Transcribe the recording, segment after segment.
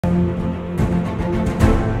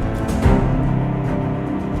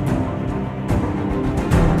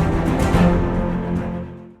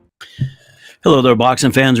Hello there,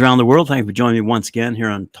 boxing fans around the world. Thank you for joining me once again here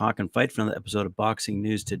on Talk and Fight for another episode of Boxing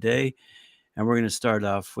News Today. And we're going to start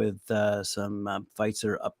off with some fights that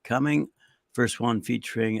are upcoming. First one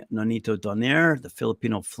featuring Nonito Donaire, the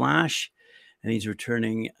Filipino Flash. And he's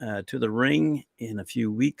returning to the ring in a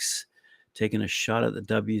few weeks, taking a shot at the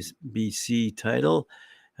WBC title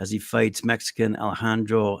as he fights Mexican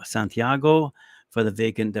Alejandro Santiago for the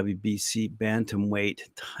vacant WBC bantamweight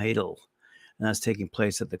title. And that's taking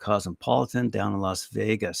place at the Cosmopolitan down in Las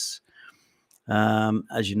Vegas.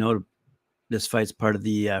 As you know, this fight's part of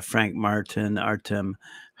the Frank Martin Artem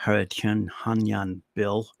Harutyunyan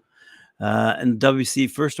bill. And the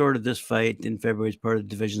WC first ordered this fight in February as part of the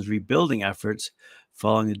division's rebuilding efforts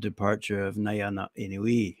following the departure of Nayana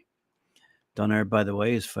Inoue. Donaire, by the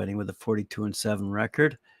way, is fighting with a 42-7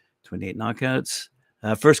 record, 28 knockouts.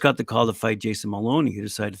 First got the call to fight Jason Maloney, who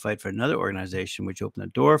decided to fight for another organization, which opened the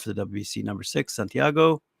door for the WBC number 6,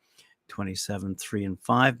 Santiago,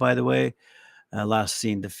 27-3-5, by the way. Last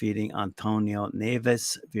seen defeating Antonio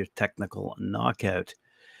Neves via technical knockout.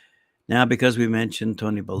 Now, because we mentioned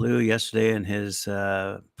Tony Bellew yesterday and his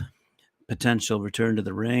potential return to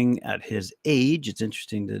the ring at his age, it's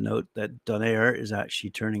interesting to note that Donaire is actually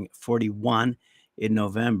turning 41 in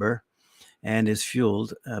November and is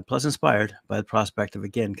fueled, plus inspired, by the prospect of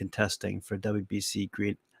again contesting for WBC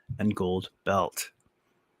green and gold belt.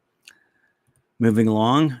 Moving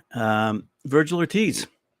along, Virgil Ortiz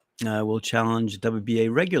will challenge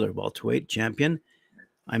WBA regular welterweight champion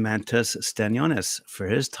Imantas Stanionis for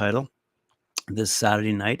his title this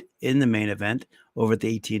Saturday night in the main event over at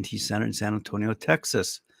the AT&T Center in San Antonio,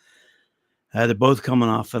 Texas. They're both coming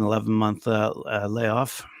off an 11-month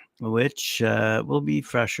layoff, which will be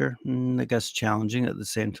fresher and I guess challenging at the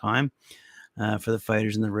same time for the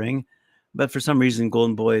fighters in the ring. But for some reason,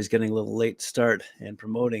 Golden Boy is getting a little late start in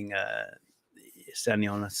promoting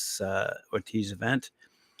Stanionis Ortiz event,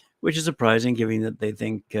 which is surprising given that they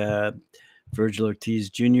think Virgil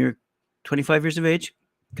Ortiz Jr., 25 years of age,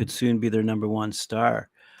 could soon be their number one star.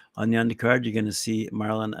 On the undercard, you're going to see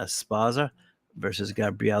Marlon Esparza versus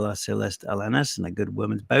Gabriela Celeste Alanis in a good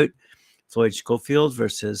women's bout. Floyd Schofield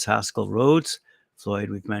versus Haskell Rhodes. Floyd,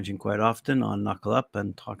 we've mentioned quite often on Knuckle Up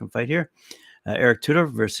and Talk and Fight here. Eric Tudor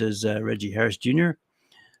versus Reggie Harris Jr.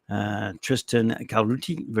 Tristan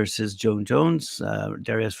Calruti versus Joan Jones.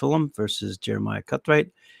 Darius Fulham versus Jeremiah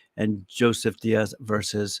Cutright. And Joseph Diaz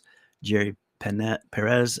versus Jerry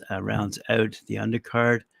Perez rounds out the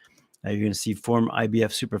undercard. You're going to see former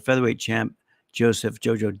IBF super featherweight champ Joseph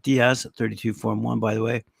Jojo Diaz, 32-1, by the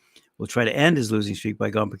way, will try to end his losing streak by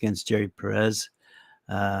going up against Jerry Perez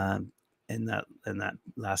in that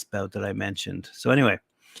last bout that I mentioned. So anyway,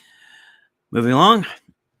 moving along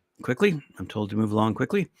quickly. I'm told to move along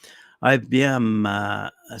quickly. IBF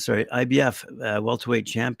welterweight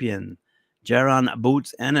champion Jaron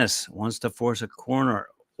Boots Ennis wants to force a corner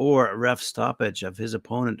or a ref stoppage of his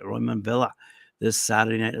opponent, Roman Villa, this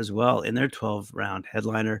Saturday night as well in their 12-round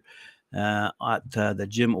headliner at the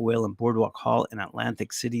Jim Whalen Boardwalk Hall in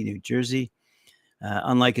Atlantic City, New Jersey.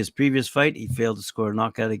 Unlike his previous fight, he failed to score a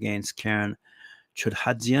knockout against Karen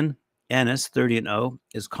Chudhadzian. Ennis, 30-0,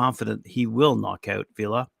 is confident he will knock out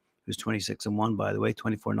Villa, who's 26-1, by the way,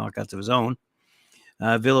 24 knockouts of his own.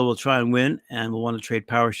 Villa will try and win and will want to trade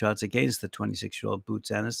power shots against the 26-year-old Boots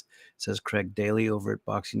Ennis, says Craig Daly over at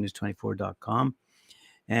BoxingNews24.com.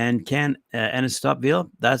 And can Ennis stop Villa?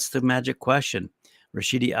 That's the magic question.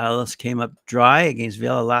 Rashidi Alice came up dry against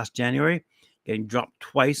Villa last January, getting dropped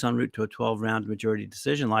twice en route to a 12-round majority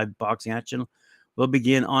decision. Live boxing action will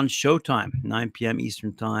begin on Showtime, 9 p.m.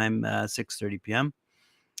 Eastern Time, 6:30 p.m.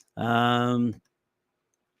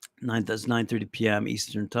 That's 9:30 p.m.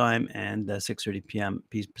 Eastern Time and 6:30 p.m.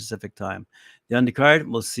 Pacific Time. The undercard,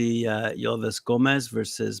 we'll see Yovis Gomez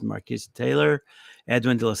versus Marquis Taylor,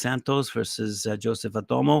 Edwin De Los Santos versus Joseph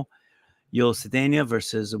Adomo, Yoel Cedena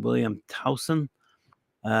versus William Towson,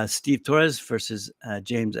 Steve Torres versus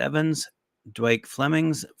James Evans, Dwight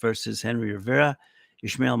Flemings versus Henry Rivera,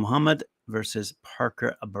 Ishmael Muhammad versus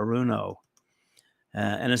Parker Baruno.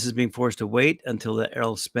 Ennis is being forced to wait until the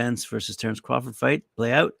Errol Spence versus Terence Crawford fight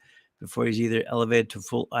play out before he's either elevated to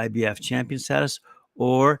full IBF champion status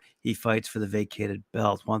or he fights for the vacated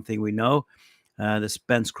belt. One thing we know, the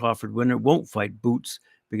Spence-Crawford winner won't fight Boots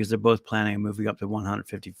because they're both planning on moving up to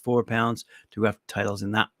 154 pounds to go after titles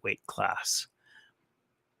in that weight class.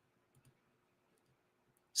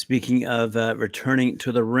 Speaking of returning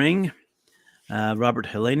to the ring, Robert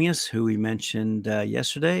Helenius, who we mentioned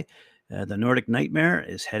yesterday, the Nordic Nightmare,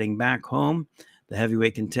 is heading back home. The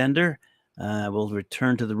heavyweight contender will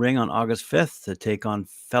return to the ring on August 5th to take on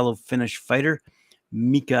fellow Finnish fighter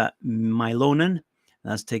Mika Milonen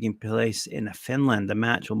That's taking place in Finland. The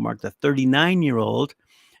match will mark the 39-year-old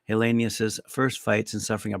Helenius's first fight since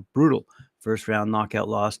suffering a brutal first-round knockout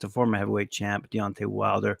loss to former heavyweight champ Deontay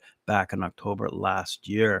Wilder back in October last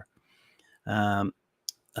year.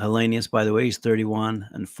 Helenius, by the way, he's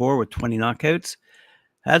 31-4 with 20 knockouts.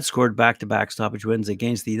 Had scored back-to-back stoppage wins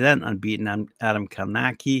against the then unbeaten Adam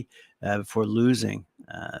Kownacki before losing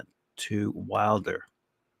to Wilder,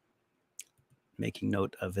 making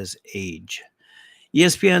note of his age.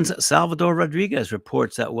 ESPN's Salvador Rodriguez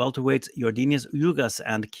reports that welterweights Yordenis Ugas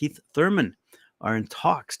and Keith Thurman are in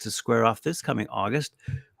talks to square off this coming August,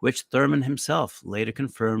 which Thurman himself later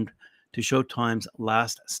confirmed to Showtime's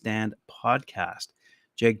Last Stand podcast.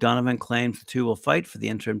 Jake Donovan claims the two will fight for the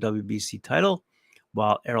interim WBC title,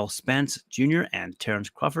 while Errol Spence Jr. and Terence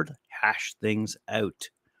Crawford hash things out.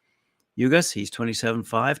 Ugas, he's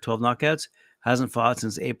 27-5, 12 knockouts, hasn't fought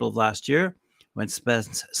since April of last year, when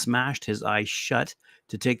Spence smashed his eyes shut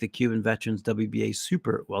to take the Cuban veteran's WBA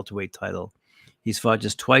super welterweight title. He's fought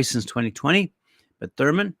just twice since 2020, but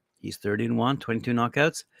Thurman, he's 30-1, 22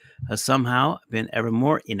 knockouts, has somehow been ever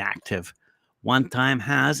more inactive. One time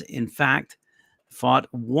has, in fact, fought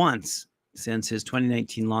once since his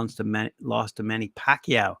 2019 loss to Manny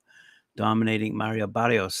Pacquiao, dominating Mario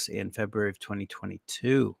Barrios in February of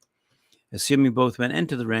 2022. Assuming both men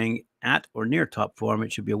enter the ring at or near top form,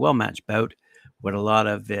 it should be a well-matched bout with a lot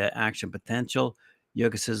of action potential.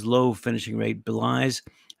 Ugas' low finishing rate belies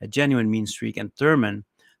a genuine mean streak, and Thurman,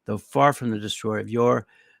 though far from the destroyer of yore,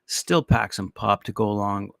 still packs some pop to go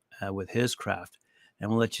along with his craft. And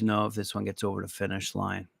we'll let you know if this one gets over the finish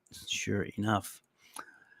line. Sure enough.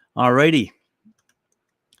 Alrighty.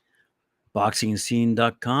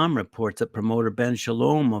 BoxingScene.com reports that promoter Ben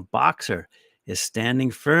Shalom of Boxer is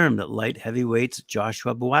standing firm that light heavyweights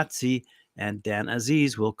Joshua Buatsi and Dan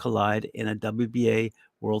Aziz will collide in a WBA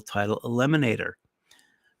world title eliminator.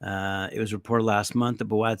 It was reported last month that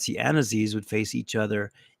Buatsi and Aziz would face each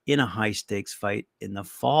other in a high-stakes fight in the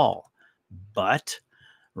fall. But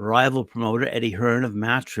rival promoter Eddie Hearn of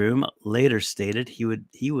Matchroom later stated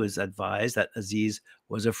he was advised that Aziz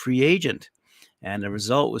was a free agent, and the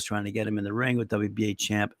result was trying to get him in the ring with WBA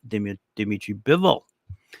champ Dimitri Bivol.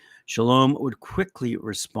 Shalom would quickly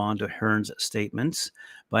respond to Hearn's statements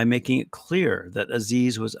by making it clear that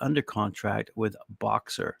Aziz was under contract with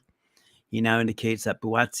Boxer. He now indicates that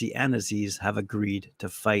Buatsi and Aziz have agreed to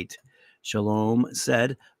fight. Shalom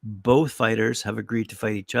said both fighters have agreed to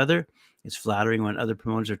fight each other. It's flattering when other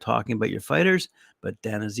promoters are talking about your fighters, but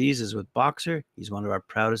Dan Aziz is with Boxer. He's one of our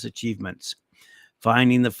proudest achievements.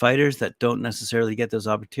 Finding the fighters that don't necessarily get those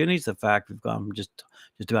opportunities, the fact we've gone from just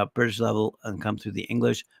about British level and come through the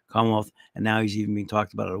English, Commonwealth, and now he's even being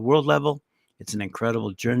talked about at a world level. It's an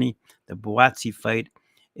incredible journey. The Buatsi fight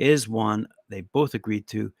is one they both agreed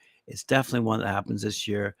to. It's definitely one that happens this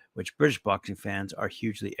year, which British boxing fans are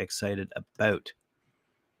hugely excited about.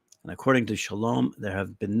 And according to Shalom, there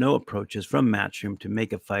have been no approaches from Matchroom to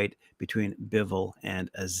make a fight between Bivol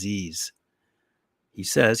and Aziz. He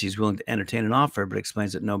says he's willing to entertain an offer, but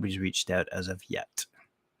explains that nobody's reached out as of yet.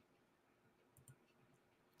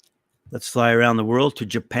 Let's fly around the world to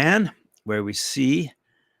Japan, where we see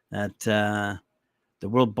that the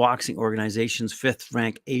World Boxing Organization's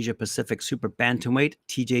fifth-ranked Asia-Pacific Super Bantamweight,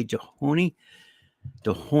 TJ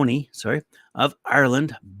Dohoney of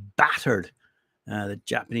Ireland, battered the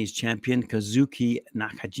Japanese champion Kazuki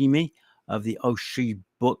Nakajima of the Oshi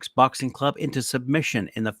Boxing Club into submission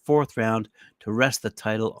in the fourth round to wrest the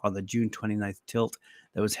title on the June 29th tilt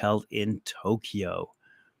that was held in Tokyo.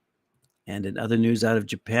 And in other news out of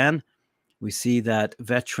Japan, we see that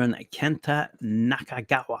veteran Kenta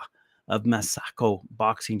Nakagawa of Masako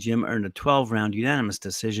Boxing Gym earned a 12-round unanimous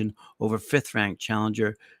decision over fifth-ranked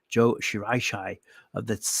challenger Joe Shiraishi of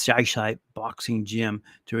the Saisai Boxing Gym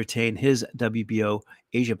to retain his WBO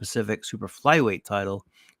Asia Pacific Super Flyweight title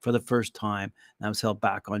for the first time. That was held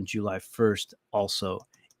back on July 1st, also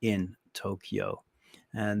in Tokyo.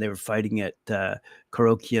 And they were fighting at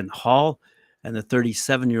Korakuen Hall, and the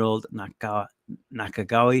 37-year-old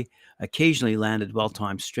Nakagawa occasionally landed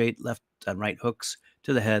well-timed straight left and right hooks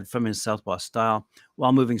to the head from his southpaw style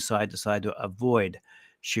while moving side to side to avoid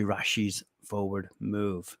Shiraishi's forward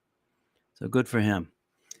move. So good for him.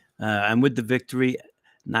 And with the victory,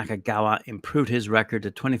 Nakagawa improved his record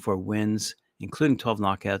to 24 wins, including 12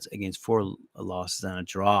 knockouts against 4 losses and a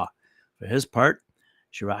draw. For his part,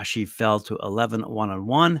 Shiraishi fell to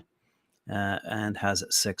 11-1-1 and has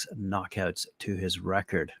 6 knockouts to his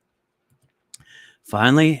record.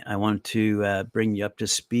 Finally, I want to bring you up to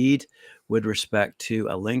speed with respect to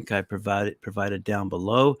a link I provided down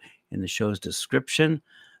below in the show's description.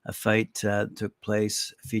 A fight took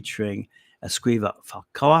place featuring Esquiva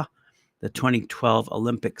Falcao, the 2012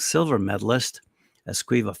 Olympic silver medalist.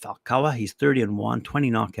 Esquiva Falcao, he's 30-1,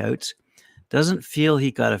 20 knockouts. Doesn't feel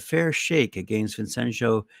he got a fair shake against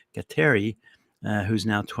Vincenzo Gattari, who's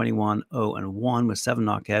now 21-0-1 with 7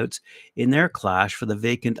 knockouts in their clash for the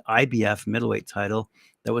vacant IBF middleweight title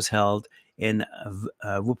that was held in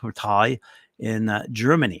Wuppertal in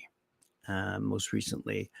Germany most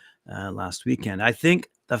recently last weekend. I think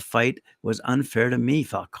the fight was unfair to me,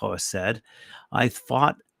 Falcao said. I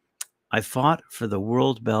fought for the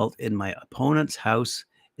world belt in my opponent's house.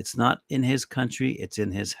 It's not in his country, it's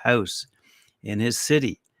in his house, in his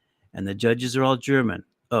city. And the judges are all German.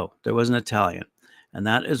 Oh, there was an Italian. And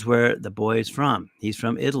that is where the boy is from. He's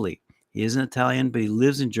from Italy. He isn't Italian, but he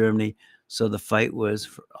lives in Germany. So the fight was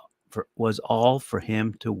all for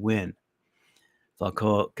him to win.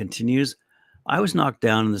 Falcao continues, I was knocked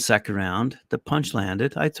down in the second round. The punch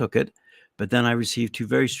landed. I took it. But then I received 2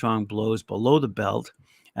 very strong blows below the belt,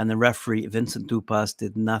 and the referee, Vincent Dupas,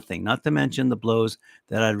 did nothing, not to mention the blows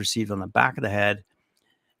that I received on the back of the head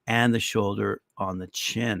and the shoulder on the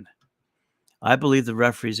chin. I believe the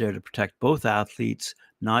referee is there to protect both athletes,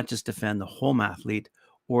 not just defend the home athlete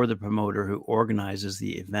or the promoter who organizes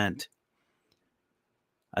the event.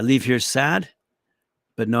 I leave here sad,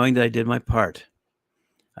 but knowing that I did my part.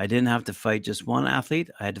 I didn't have to fight just one athlete.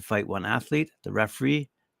 I had to fight one athlete, the referee,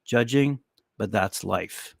 judging, but that's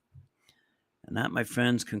life. And that, my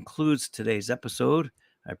friends, concludes today's episode.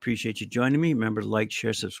 I appreciate you joining me. Remember to like,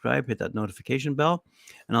 share, subscribe, hit that notification bell.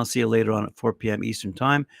 And I'll see you later on at 4 p.m. Eastern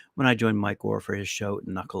Time when I join Mike Orr for his show,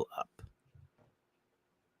 Knuckle Up.